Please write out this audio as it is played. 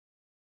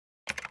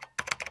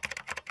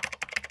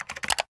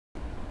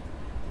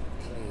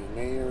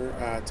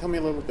Tell me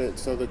a little bit.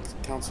 So the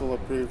council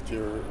approved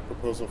your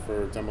proposal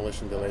for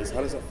demolition delays.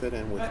 How does that fit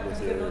in with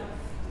your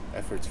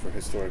efforts for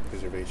historic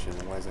preservation,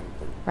 and why is that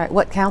important? Right.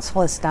 What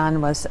council has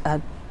done was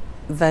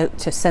vote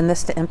to send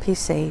this to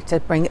MPC to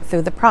bring it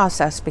through the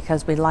process,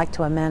 because we'd like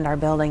to amend our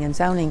building and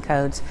zoning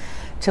codes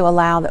to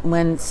allow that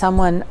when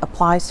someone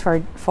applies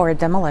for a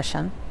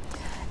demolition,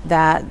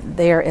 that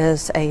there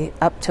is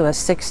up to a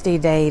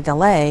 60-day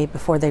delay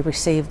before they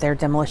receive their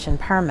demolition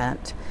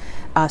permit,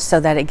 so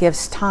that it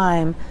gives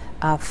time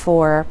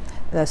for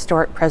the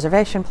historic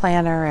preservation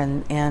planner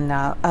and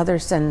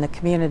others in the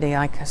community,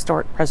 like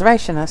historic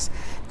preservationists,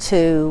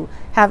 to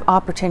have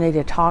opportunity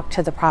to talk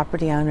to the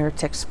property owner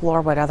to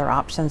explore what other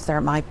options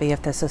there might be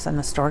if this is an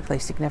historically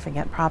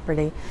significant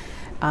property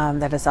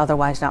that is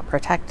otherwise not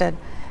protected.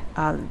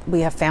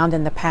 We have found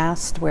in the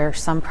past where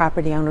some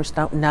property owners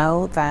don't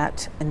know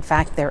that in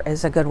fact there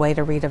is a good way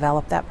to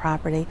redevelop that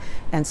property,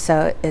 and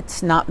so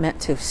it's not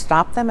meant to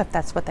stop them if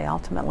that's what they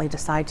ultimately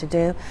decide to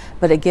do,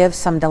 but it gives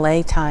some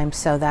delay time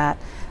so that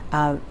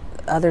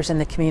others in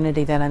the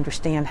community that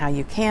understand how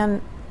you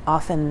can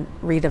often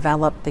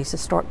redevelop these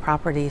historic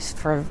properties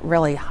for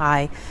really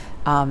high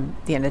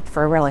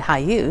for a really high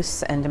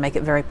use and to make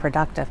it very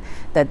productive,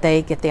 that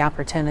they get the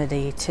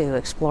opportunity to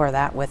explore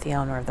that with the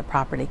owner of the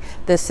property.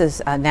 This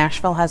is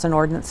Nashville has an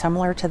ordinance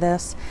similar to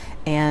this,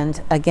 and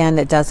again,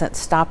 it doesn't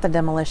stop the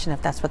demolition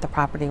if that's what the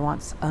property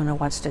owner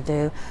wants to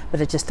do,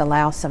 but it just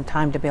allows some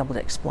time to be able to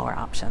explore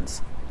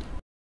options.